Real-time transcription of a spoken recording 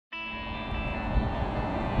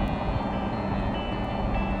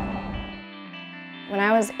When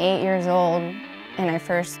I was 8 years old and I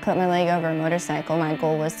first put my leg over a motorcycle, my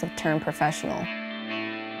goal was to turn professional.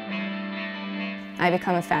 I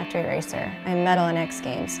become a factory racer. I medal in X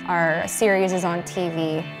Games. Our series is on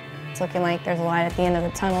TV. It's looking like there's a light at the end of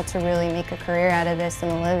the tunnel to really make a career out of this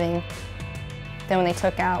and a living. Then when they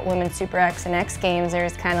took out Women's Super X and X Games, there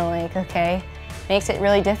was kind of like, okay, makes it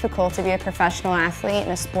really difficult to be a professional athlete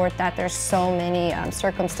in a sport that there's so many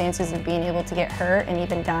circumstances of being able to get hurt and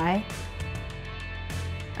even die.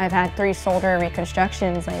 I've had 3 shoulder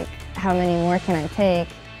reconstructions, like how many more can I take?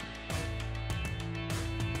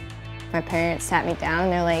 My parents sat me down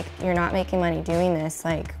and they're like, you're not making money doing this,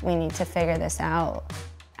 like we need to figure this out.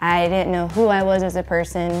 I didn't know who I was as a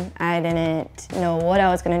person. I didn't know what I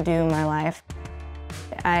was gonna do in my life.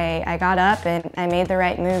 I got up and I made the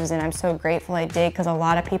right moves, and I'm so grateful I did, because a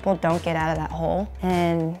lot of people don't get out of that hole.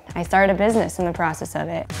 And I started a business in the process of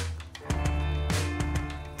it.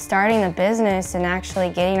 Starting the business and actually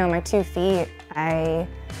getting on my 2 feet, I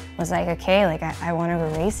was like, okay, like I want to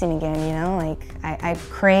go racing again, you know? Like I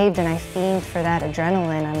craved and I fiended for that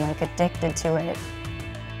adrenaline. I'm like addicted to it.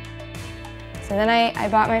 So then I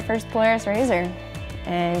bought my first Polaris RZR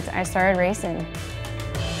and I started racing.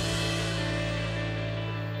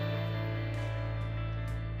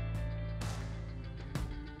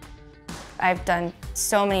 I've done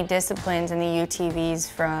so many disciplines in the UTVs,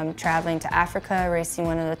 from traveling to Africa, racing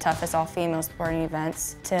one of the toughest all-female sporting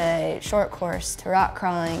events, to short course, to rock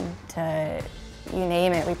crawling, to you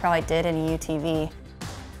name it, we probably did in a UTV.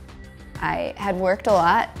 I had worked a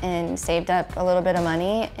lot and saved up a little bit of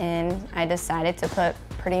money, and I decided to put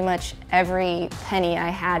pretty much every penny I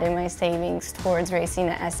had in my savings towards racing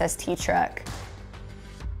an SST truck.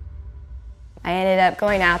 I ended up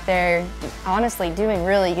going out there, honestly doing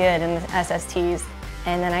really good in the SSTs,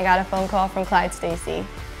 and then I got a phone call from Clyde Stacey.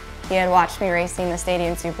 He had watched me racing the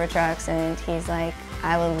stadium super trucks, and he's like,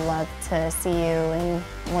 I would love to see you in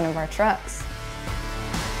one of our trucks.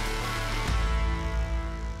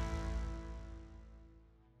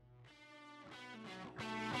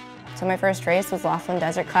 So my first race was Laughlin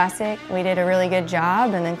Desert Classic. We did a really good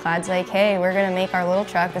job, and then Clyde's like, hey, we're gonna make our little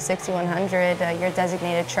truck, the 6100, your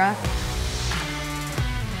designated truck.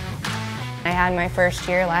 I had my first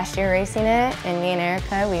year last year racing it, and me and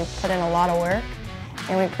Erica, we put in a lot of work,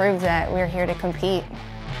 and we proved that we're here to compete.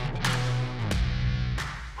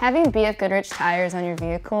 Having BF Goodrich tires on your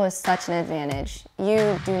vehicle is such an advantage.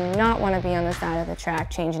 You do not want to be on the side of the track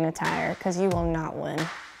changing a tire, because you will not win.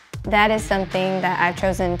 That is something that I've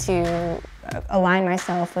chosen to align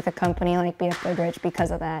myself with a company like BF Goodrich because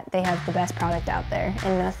of that. They have the best product out there,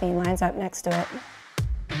 and nothing lines up next to it.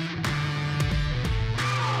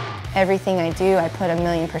 Everything I do, I put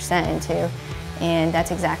 1,000,000% into, and that's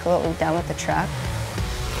exactly what we've done with the truck.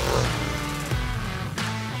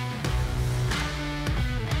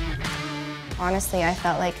 Honestly, I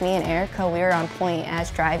felt like me and Erica, we were on point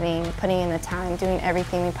as driving, putting in the time, doing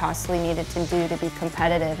everything we possibly needed to do to be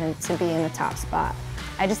competitive and to be in the top spot.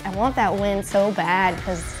 I want that win so bad,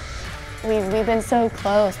 because we've been so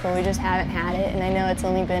close, but we just haven't had it. And I know it's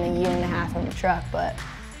only been 1.5 years of the truck, but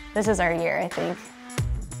this is our year, I think.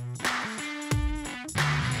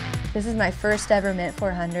 This is my first ever Mint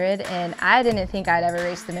 400, and I didn't think I'd ever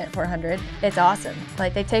race the Mint 400. It's awesome.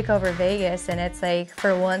 Like, they take over Vegas, and it's like,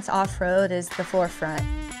 for once, off-road is the forefront.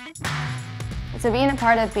 So being a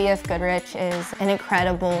part of BF Goodrich is an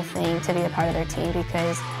incredible thing to be a part of their team,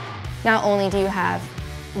 because not only do you have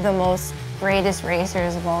the most greatest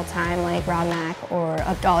racers of all time, like Rob Mack or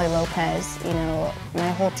Abdali Lopez, you know, my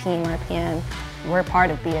whole team, RPM, we're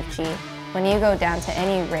part of BFG. When you go down to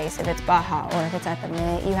any race, if it's Baja or if it's at the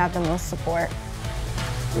Mint, you have the most support.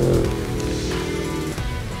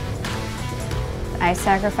 I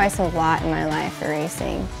sacrifice a lot in my life for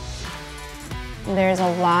racing. There's a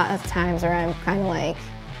lot of times where I'm kind of like,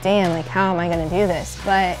 damn, like how am I gonna do this?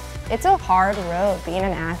 But it's a hard road being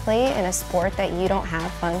an athlete in a sport that you don't have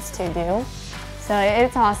funds to do. So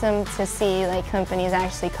it's awesome to see like companies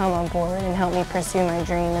actually come on board and help me pursue my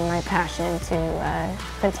dream and my passion to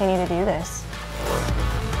continue to do this.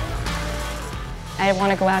 I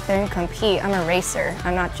want to go out there and compete. I'm a racer.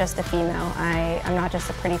 I'm not just a female. I'm not just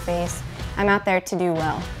a pretty face. I'm out there to do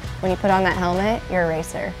well. When you put on that helmet, you're a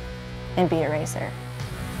racer, and be a racer.